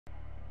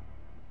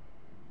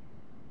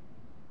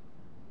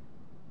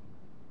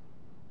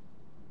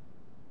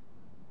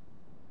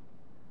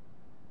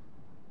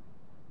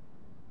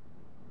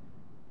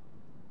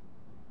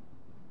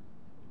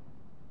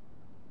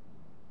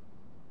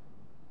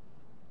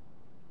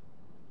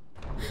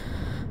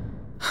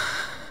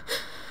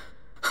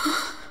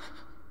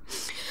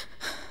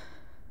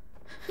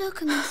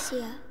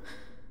Amicia.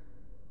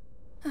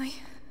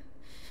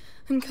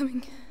 I'm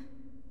coming.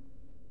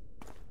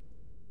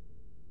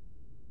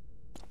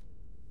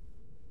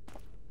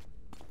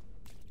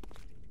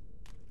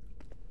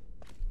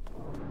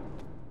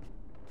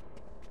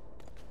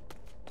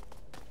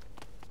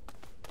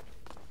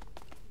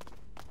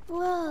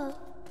 Whoa.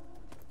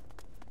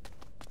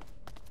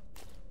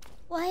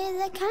 Why are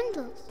there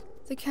candles?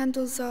 The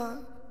candles are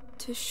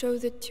to show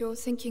that you're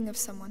thinking of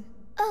someone.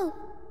 Oh,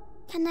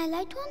 can I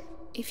light one?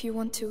 If you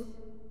want to.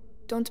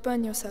 Don't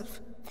burn yourself.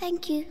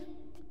 Thank you.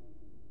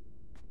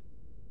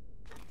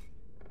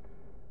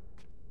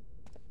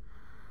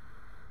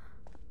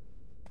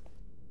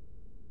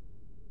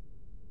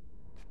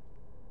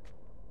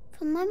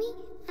 For Mummy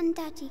and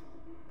Daddy.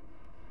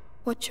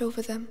 Watch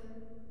over them.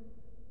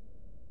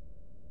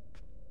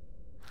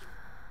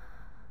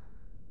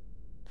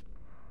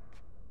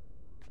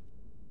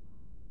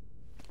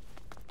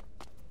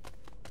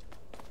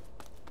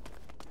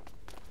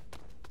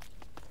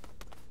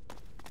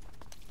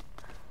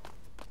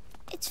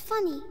 It's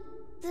funny,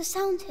 the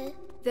sound here.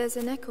 There's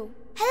an echo.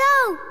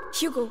 Hello!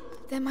 Hugo,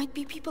 there might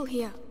be people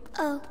here.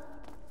 Oh.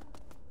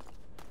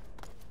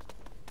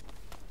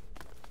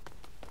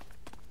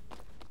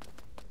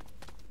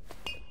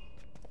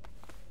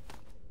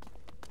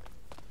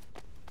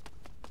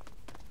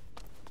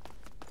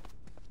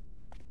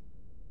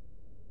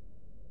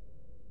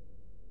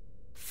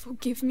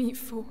 Forgive me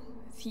for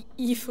the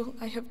evil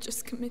I have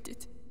just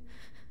committed.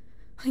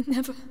 I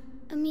never...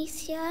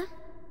 Amicia,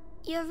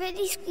 you're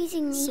really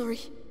squeezing me. Sorry.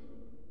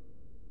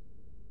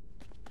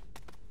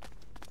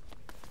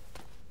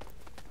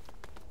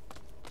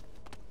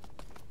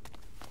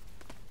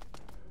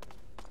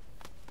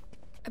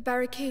 A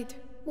barricade.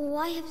 Well,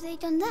 why have they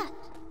done that?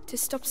 To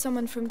stop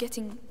someone from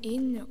getting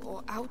in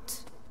or out.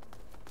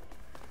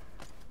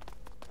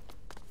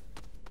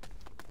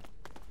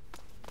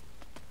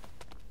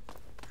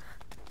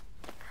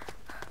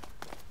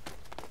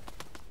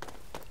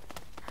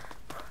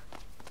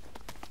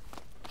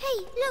 Hey,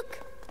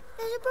 look!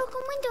 There's a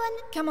broken window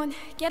and... Come on,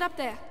 get up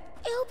there.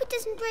 I hope it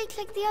doesn't break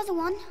like the other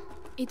one.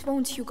 It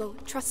won't, Hugo.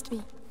 Trust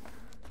me.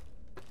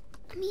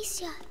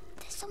 Amicia,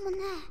 there's someone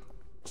there.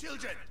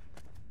 Children!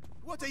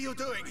 What are you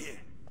doing here?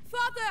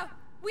 Father!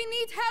 We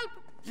need help!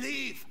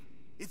 Leave!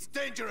 It's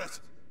dangerous!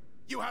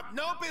 You have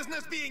no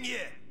business being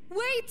here!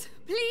 Wait!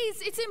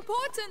 Please! It's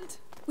important!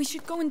 We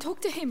should go and talk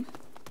to him.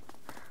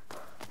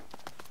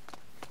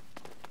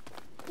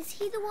 Is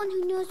he the one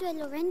who knows where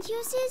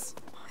Laurentius is?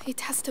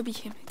 It has to be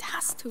him. It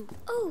has to.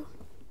 Oh,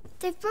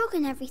 they've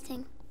broken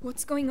everything.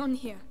 What's going on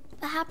here?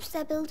 Perhaps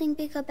they're building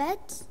bigger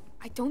beds?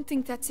 I don't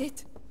think that's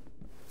it.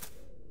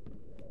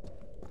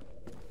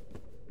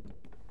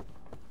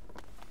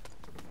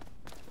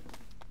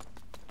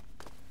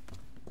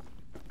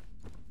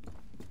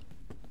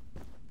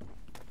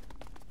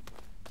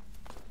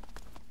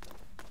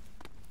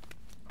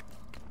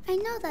 I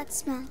know that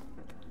smell.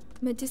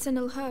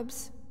 Medicinal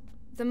herbs.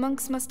 The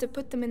monks must have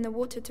put them in the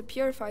water to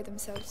purify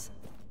themselves.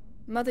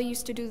 Mother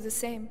used to do the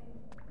same.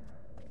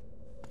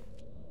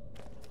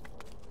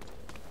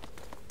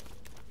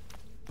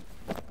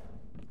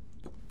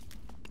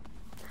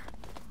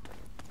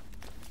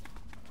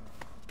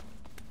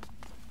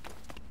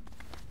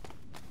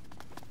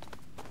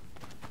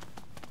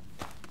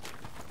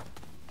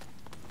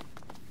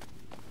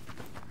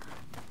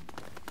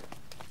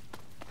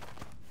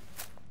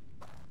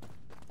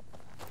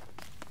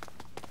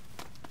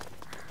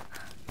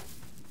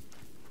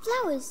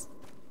 Flowers.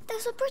 They're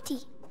so pretty.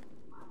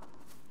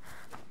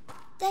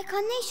 They're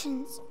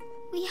carnations.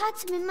 We had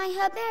some in my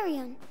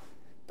herbarium.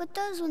 But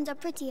those ones are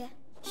prettier.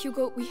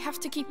 Hugo, we have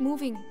to keep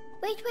moving.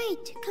 Wait,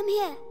 come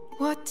here.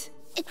 What?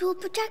 It will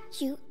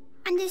protect you,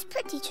 and it's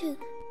pretty too.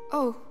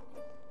 Oh.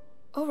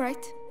 All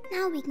right.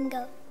 Now we can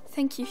go.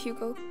 Thank you,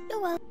 Hugo.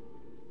 You're welcome.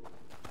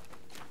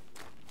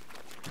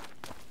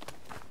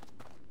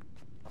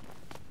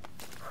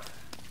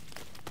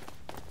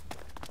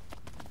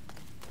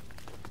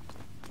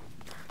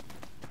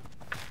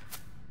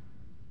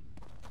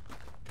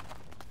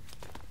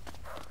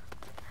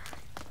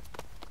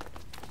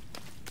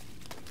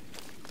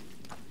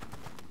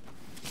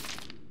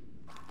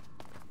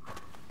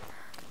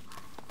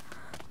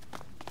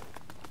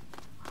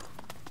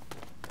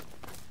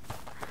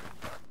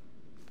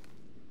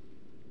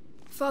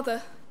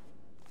 Father.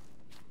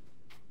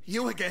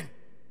 You again.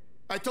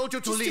 I told you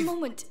to leave.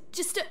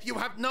 Just a moment. You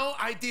have no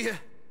idea.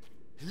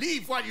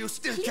 Leave while you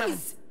still can.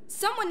 Please.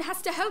 Someone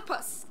has to help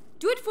us.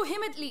 Do it for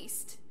him at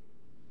least.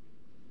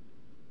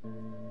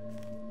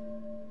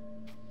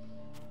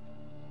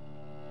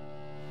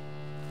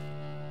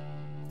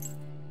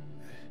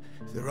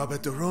 The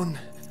Robert de Rune,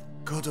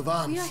 coat of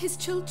arms. We are his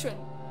children.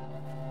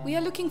 We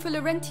are looking for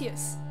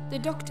Laurentius, the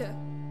doctor.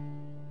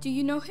 Do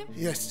you know him?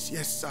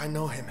 Yes, I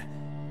know him.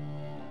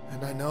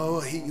 And I know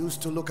he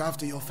used to look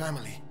after your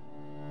family.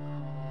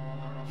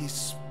 He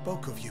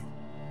spoke of you.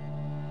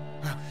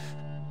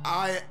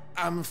 I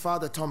am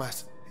Father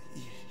Thomas.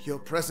 Your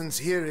presence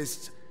here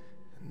is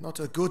not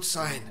a good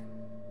sign.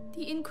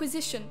 The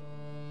Inquisition.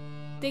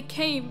 They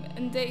came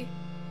and they...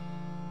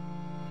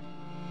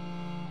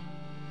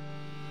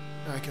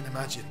 I can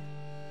imagine.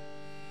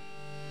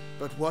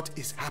 But what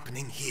is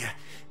happening here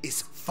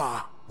is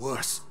far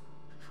worse.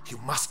 You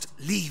must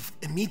leave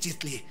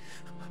immediately,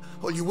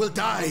 or you will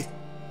die.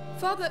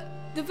 Father,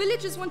 the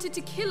villagers wanted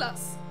to kill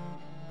us.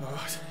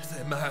 Oh,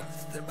 they're mad,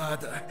 they're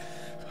mad.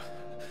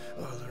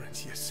 Oh,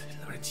 Laurentius,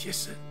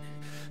 Laurentius.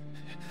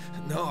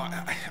 No,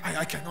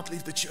 I cannot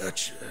leave the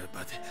church,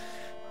 but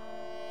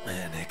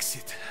an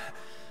exit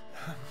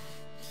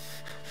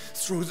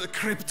through the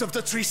crypt of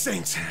the Three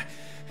Saints.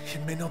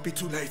 It may not be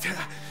too late.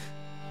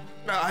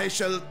 I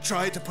shall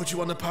try to put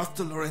you on the path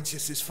to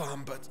Laurentius's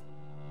farm, but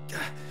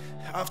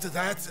after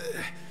that,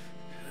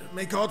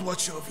 may God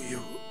watch over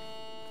you.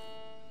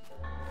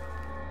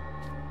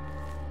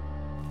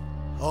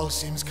 All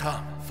seems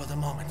calm for the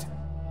moment.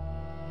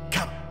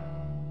 Come.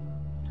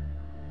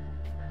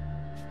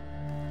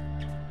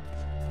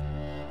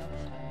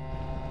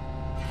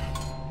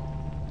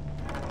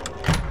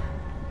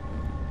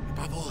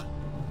 Above all,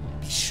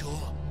 be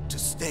sure to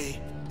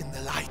stay in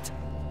the light.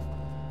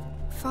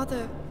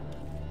 Father,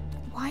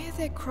 why are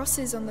there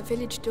crosses on the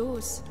village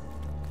doors?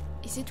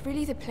 Is it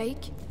really the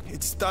plague?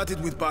 It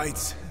started with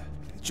bites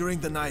during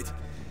the night.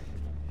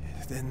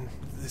 Then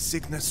the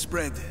sickness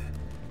spread.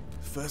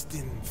 First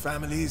in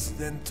families,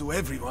 then to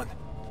everyone.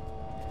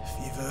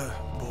 Fever,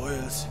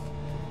 boils.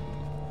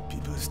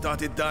 People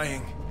started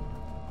dying.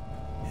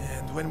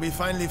 And when we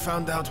finally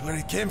found out where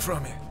it came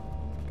from, it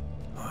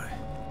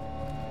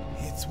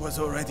was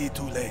already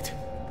too late.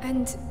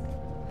 And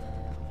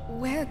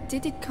where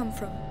did it come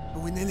from?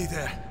 We're nearly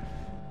there.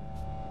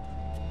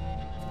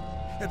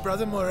 And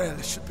Brother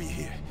Morel should be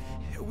here.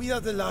 We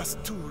are the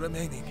last two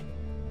remaining.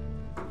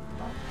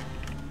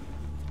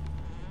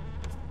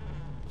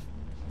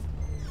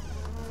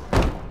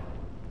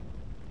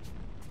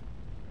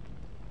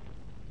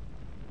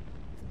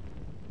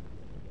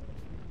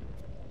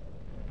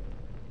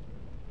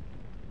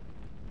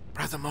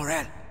 Brother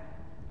Morel.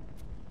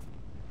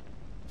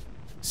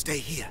 Stay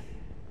here.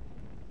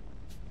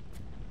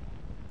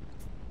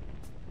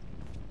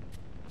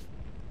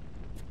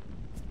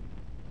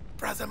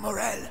 Brother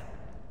Morel.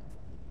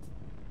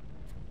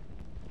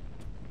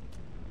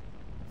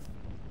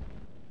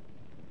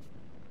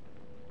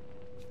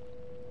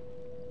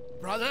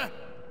 Brother?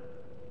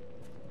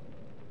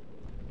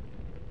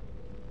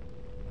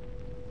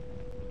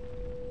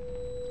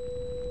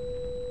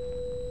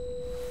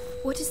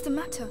 What is the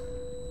matter?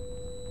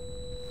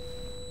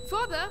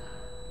 Father?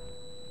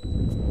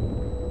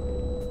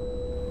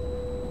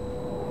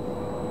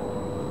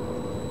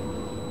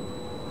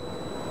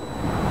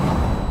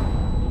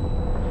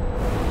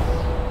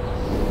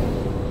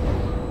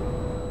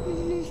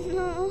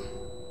 No.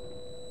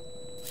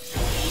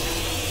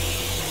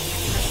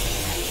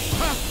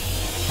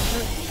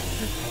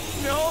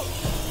 No!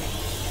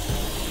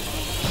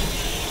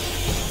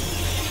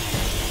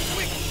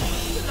 Quick!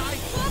 The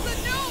light! Father,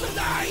 no! The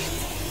light!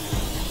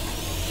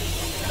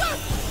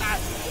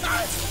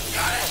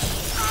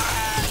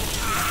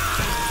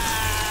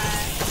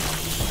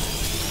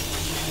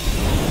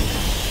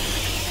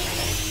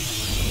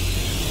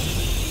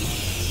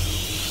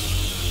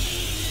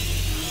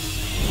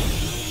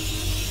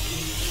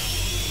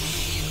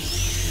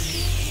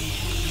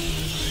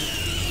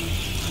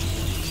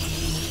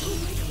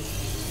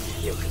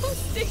 You can't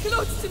stay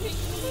close to me.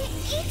 They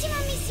ate him,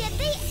 Amicia.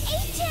 They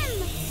ate him.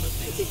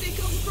 Where did they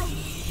come from?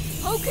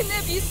 How can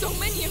there be so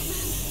many of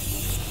them?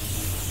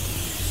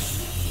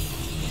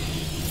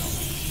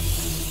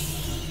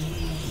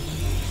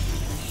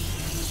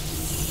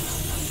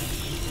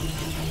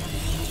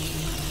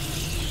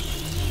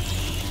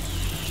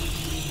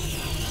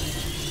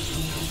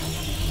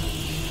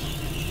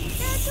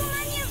 There are too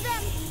many of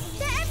them.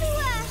 They're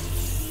everywhere.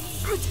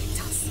 Protect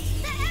us.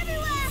 They're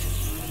everywhere.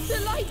 The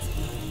light!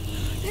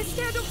 They're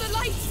scared of the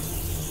light!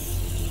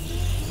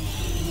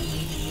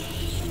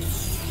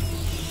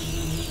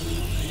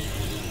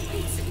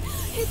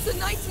 It's a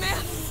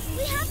nightmare!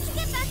 We have to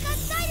get back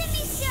outside,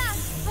 Amicia.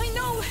 I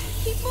know!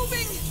 Keep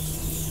moving!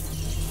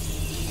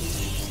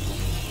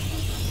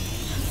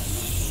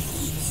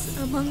 It's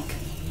a monk.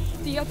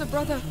 The other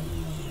brother.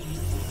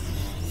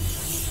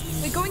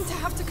 We're going to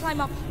have to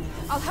climb up.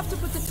 I'll have to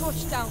put the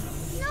torch down.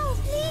 No,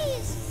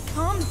 please.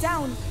 Calm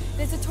down.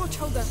 There's a torch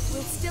holder.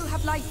 We'll still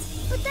have light.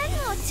 But then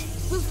what?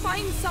 We'll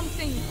find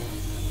something.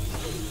 I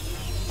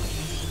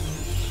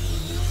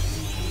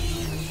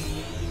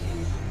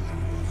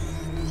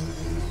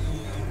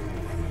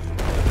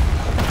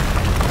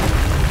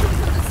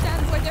don't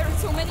understand why there are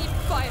so many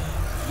fire.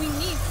 We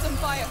need some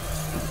fire.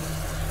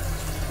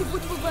 The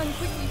wood will burn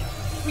quickly.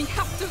 We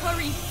have to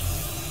hurry.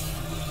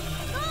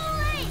 Go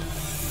away.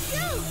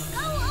 You,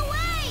 go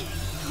away.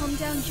 Calm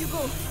down,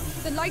 Hugo.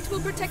 The light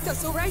will protect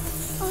us, all right?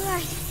 All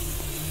right.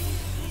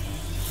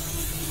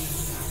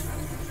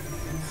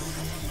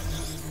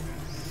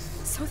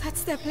 So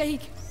that's their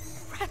plague.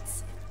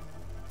 Rats.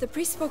 The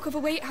priest spoke of a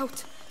way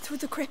out, through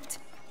the crypt.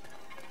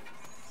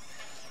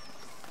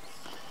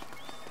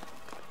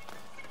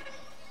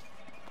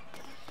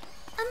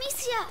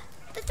 Amicia,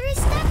 the three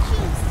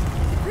statues.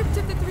 The crypt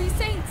of the Three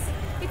Saints.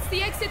 It's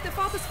the exit the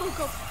father spoke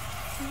of.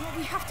 Oh,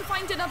 we have to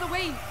find another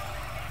way.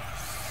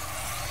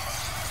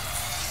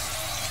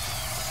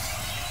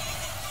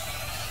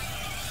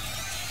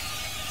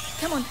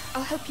 Come on,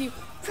 I'll help you.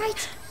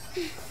 Right.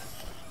 They've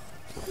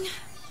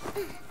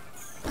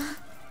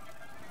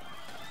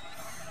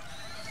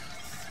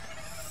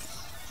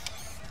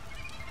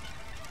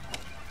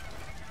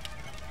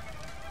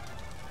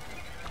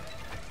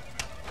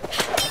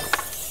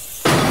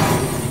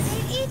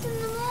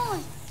eaten them all.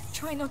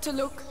 Try not to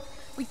look.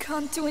 We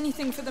can't do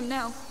anything for them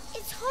now.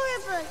 It's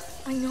horrible.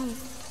 I know.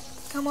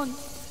 Come on.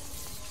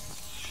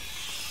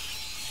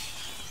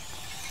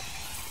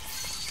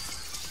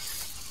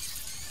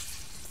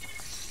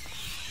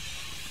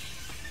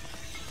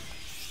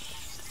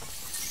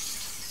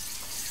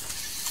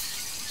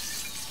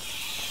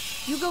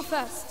 You go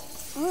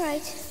first. All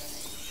right.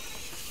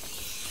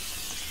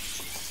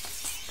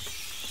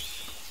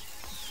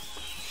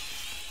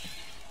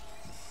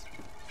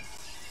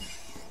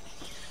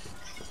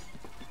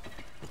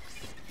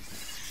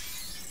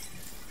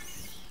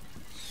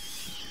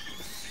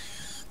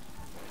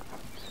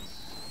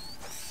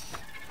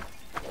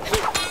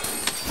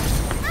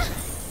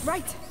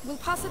 Right, we'll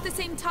pass at the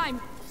same time.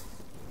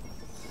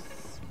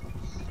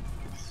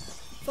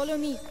 Follow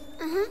me.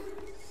 Uh-huh.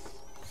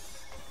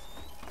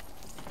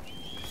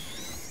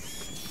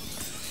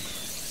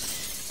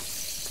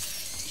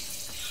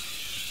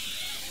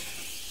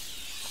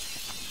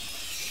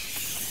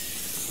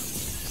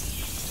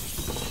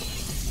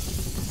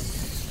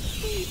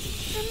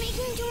 They're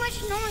making too much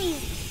noise.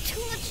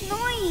 Too much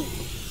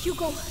noise.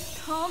 Hugo,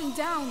 calm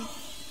down.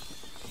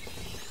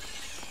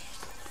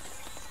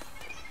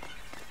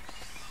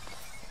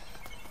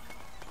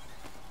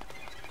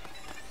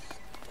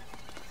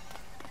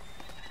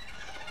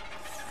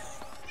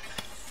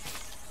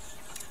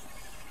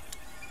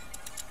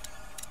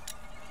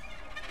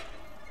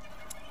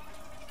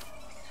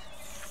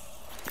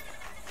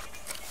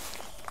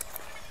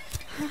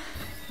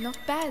 Not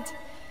bad.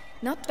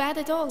 Not bad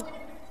at all.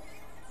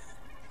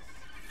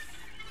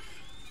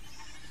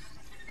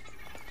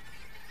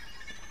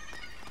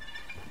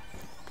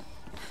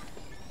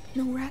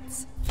 No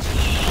rats.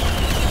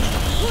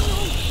 Oh no!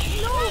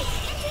 No!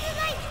 Into the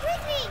light,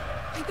 with me!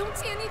 I don't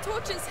see any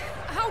torches.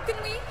 How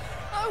can we?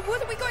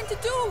 What are we going to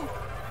do?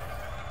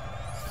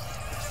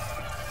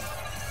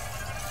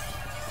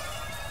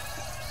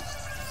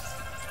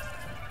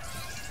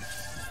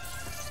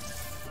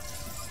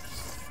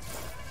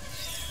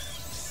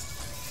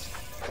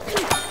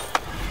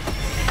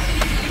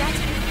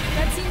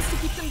 That seems to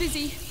keep them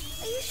busy.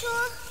 Are you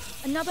sure?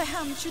 Another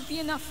hand should be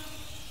enough.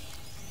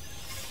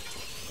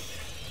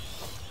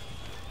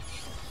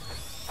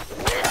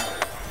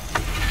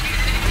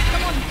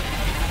 Come on.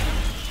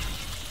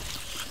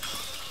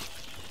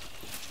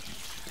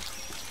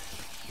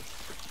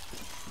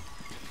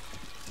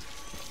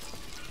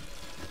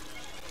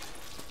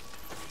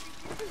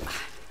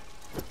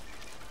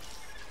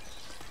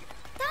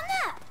 Down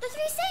there! The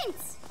Three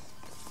Saints!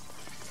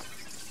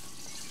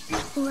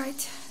 All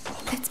right,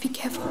 let's be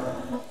careful.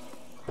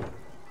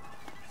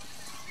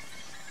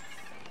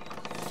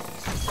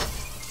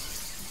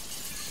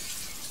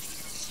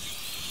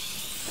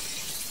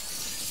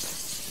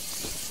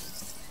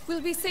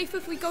 We'll be safe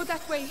if we go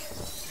that way.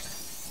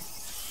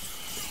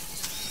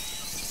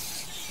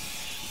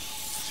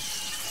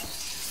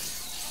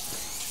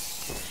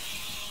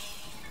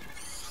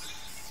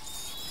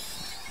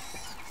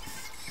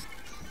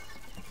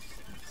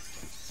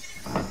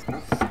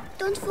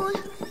 Don't fall.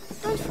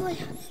 Don't fall.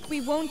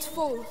 We won't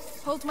fall.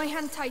 Hold my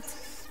hand tight.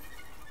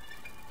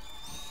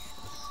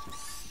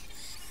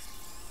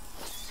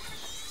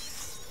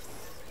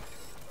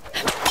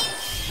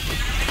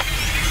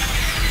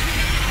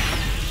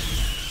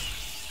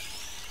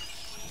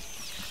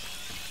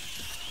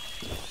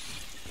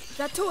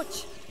 That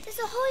torch. There's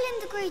a hole in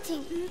the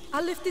grating.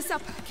 I'll lift this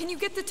up. Can you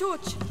get the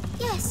torch?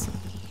 Yes.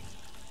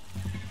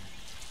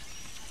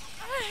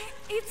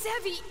 It's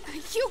heavy.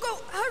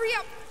 Hugo, hurry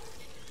up.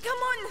 Come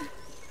on.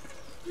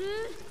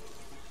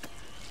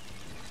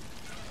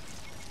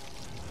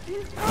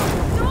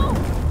 No!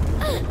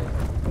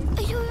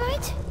 Are you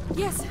alright?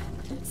 Yes.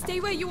 Stay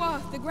where you are.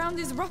 The ground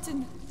is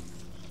rotten.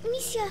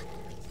 Misha,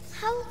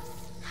 how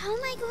am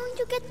I going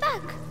to get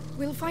back?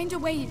 We'll find a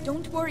way.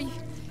 Don't worry.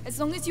 As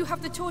long as you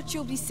have the torch,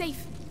 you'll be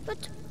safe.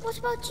 But what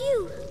about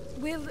you?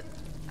 We'll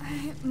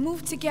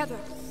move together.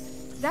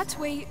 That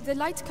way, the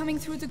light coming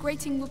through the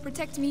grating will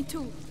protect me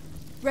too.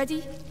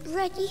 Ready?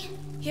 Ready?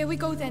 Here we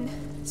go then.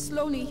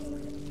 Slowly.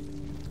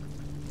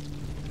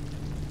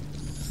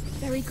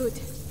 Very good.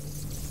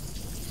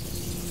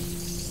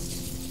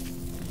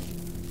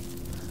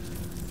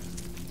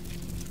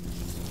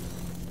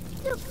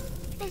 Look,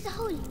 there's a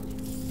hole.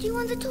 Do you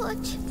want the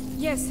torch?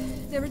 Yes,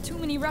 there are too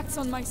many rats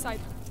on my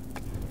side.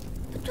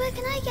 But where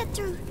can I get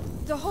through?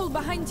 The hole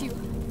behind you.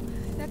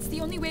 That's the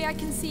only way I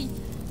can see.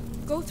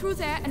 Go through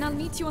there and I'll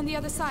meet you on the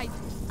other side.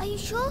 Are you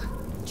sure?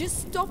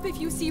 Just stop if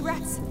you see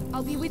rats.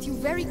 I'll be with you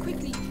very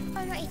quickly.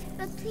 All right,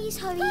 but please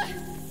hurry.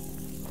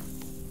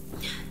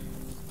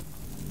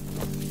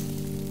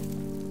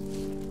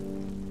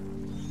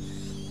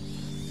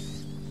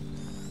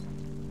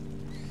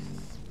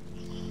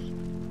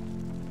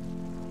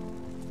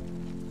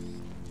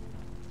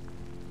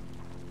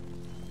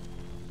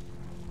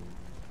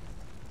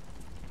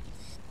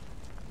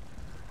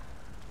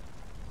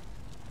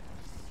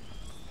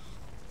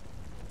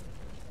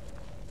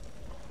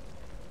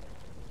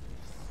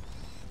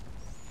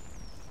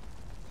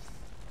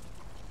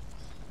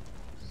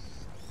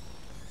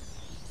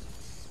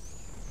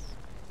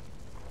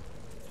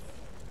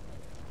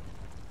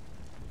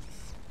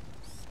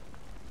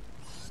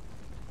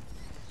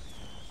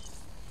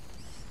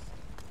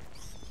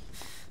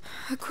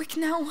 Quick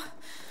now.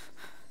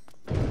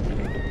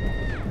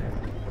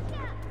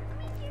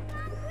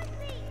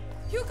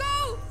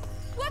 Hugo!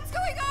 What's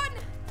going on?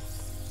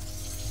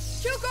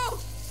 Hugo!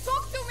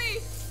 Talk to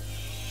me!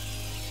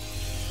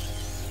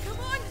 Come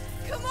on!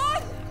 Come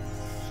on!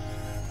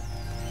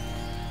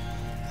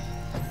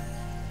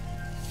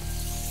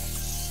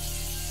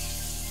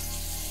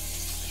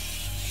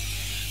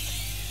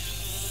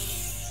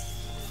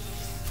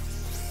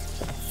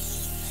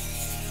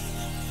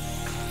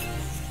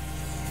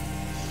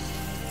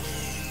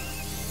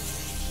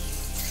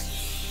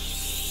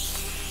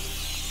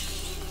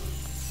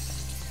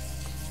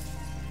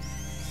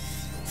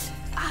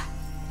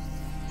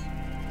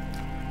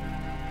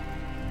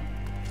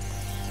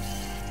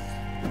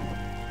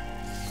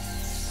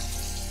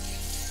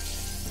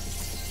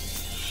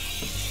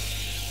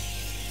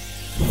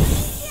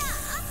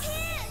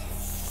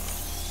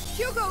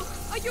 Hugo,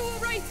 are you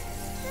alright?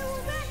 No,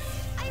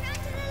 I ran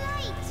to the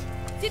light.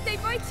 Did they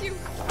bite you? No,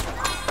 I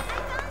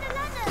found a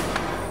ladder.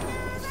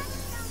 There are rats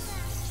down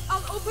there.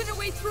 I'll open a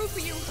way through for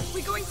you.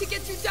 We're going to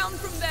get you down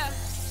from there.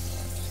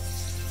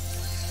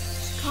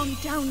 Calm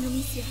down,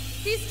 Amicia.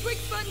 These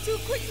twigs burn too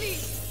quickly.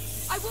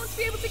 I won't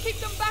be able to keep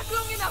them back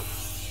long enough.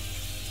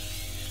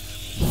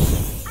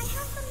 I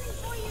have something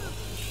for you.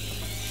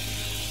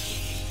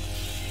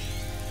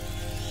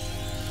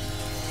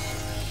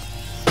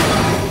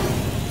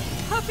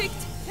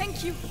 Perfect.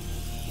 Thank you.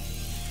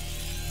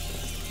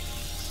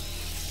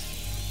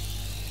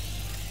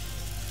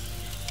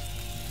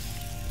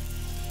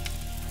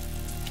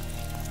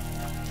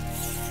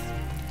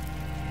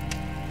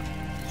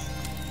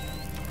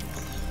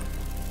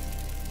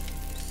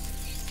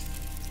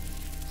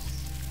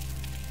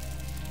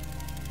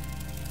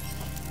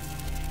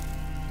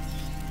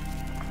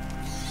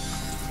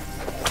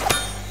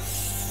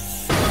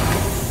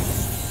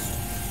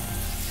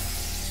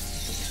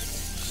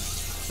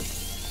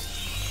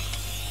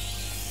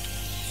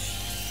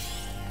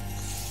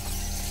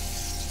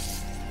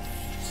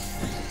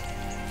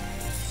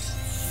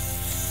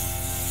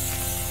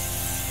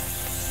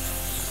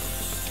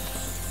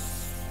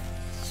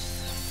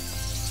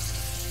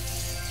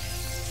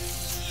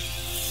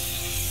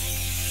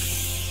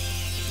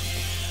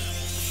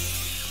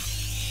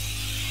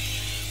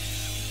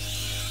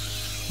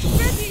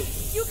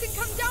 You can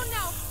come down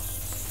now!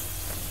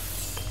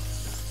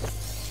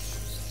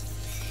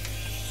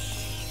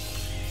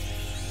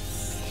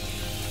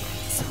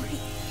 Sorry,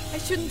 I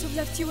shouldn't have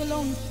left you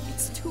alone.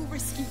 It's too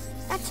risky.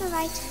 That's all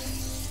right.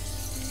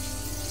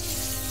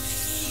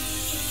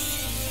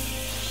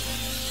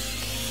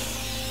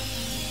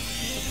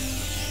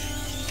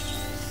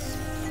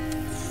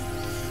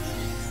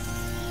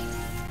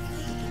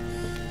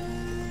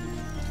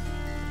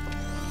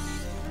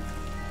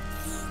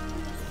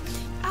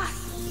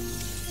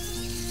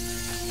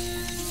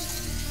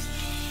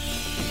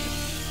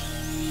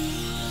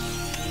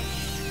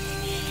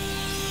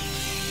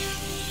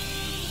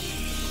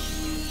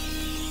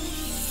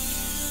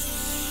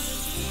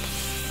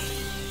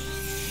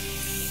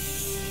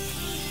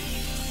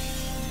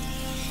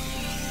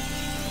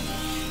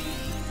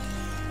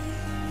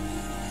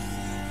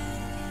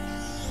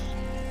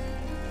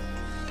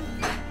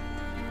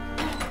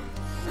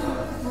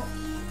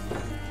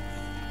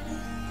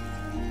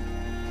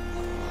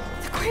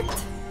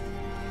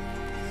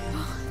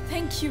 Oh,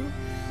 thank you.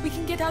 We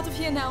can get out of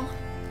here now.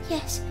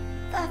 Yes,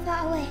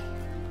 far away.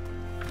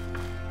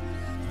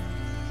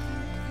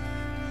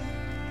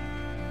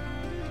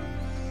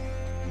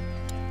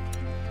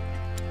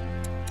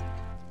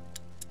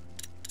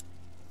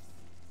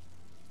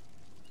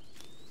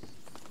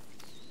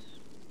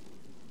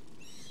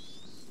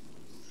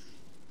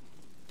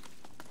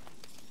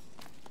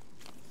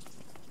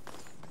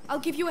 I'll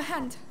give you a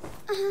hand.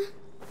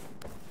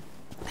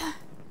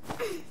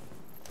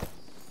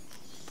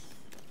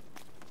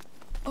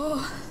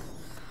 Oh,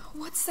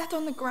 what's that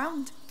on the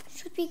ground?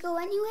 Should we go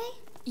anyway?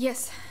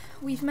 Yes,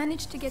 we've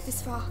managed to get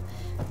this far.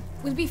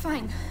 We'll be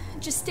fine.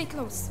 Just stay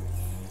close.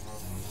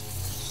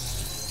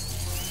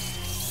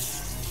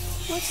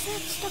 What's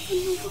that stuck in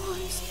the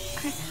walls?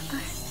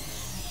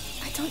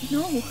 I don't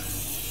know.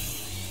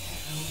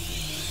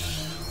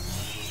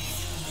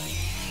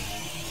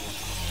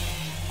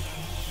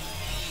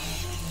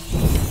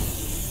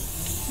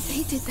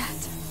 They did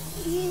that.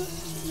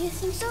 You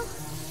think so?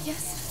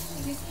 Yes,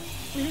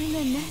 we're in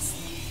their nest.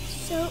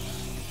 So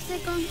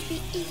they're going to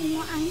be even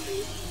more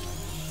angry?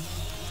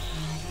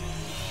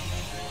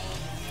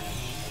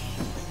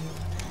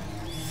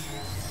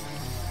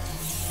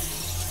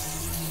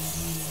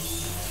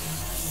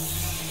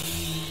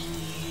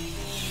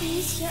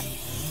 Alicia,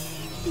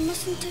 you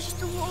mustn't touch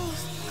the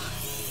walls.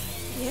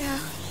 Yeah,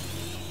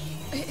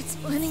 it's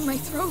burning my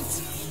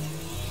throat.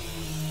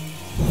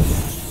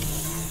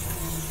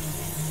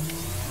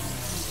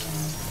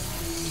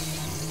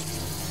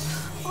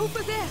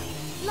 Over there!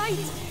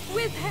 Light!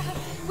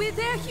 We're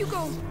there,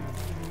 Hugo!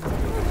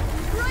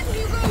 Run,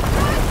 Hugo!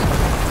 Run!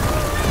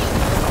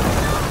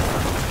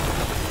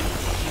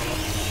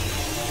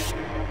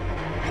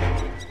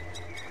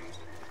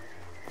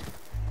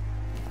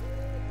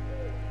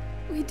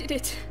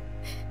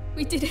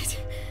 did it.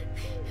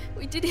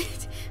 We did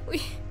it.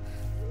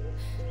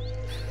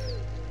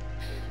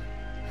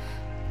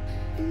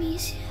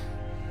 Amicia,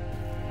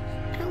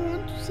 I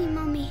want to see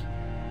Mommy.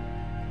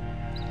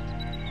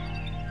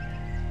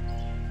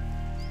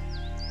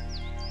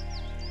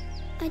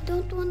 I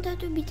don't want her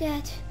to be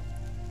dead.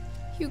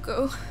 You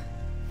go.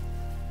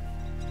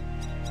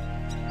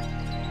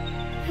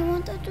 I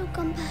want her to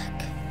come back.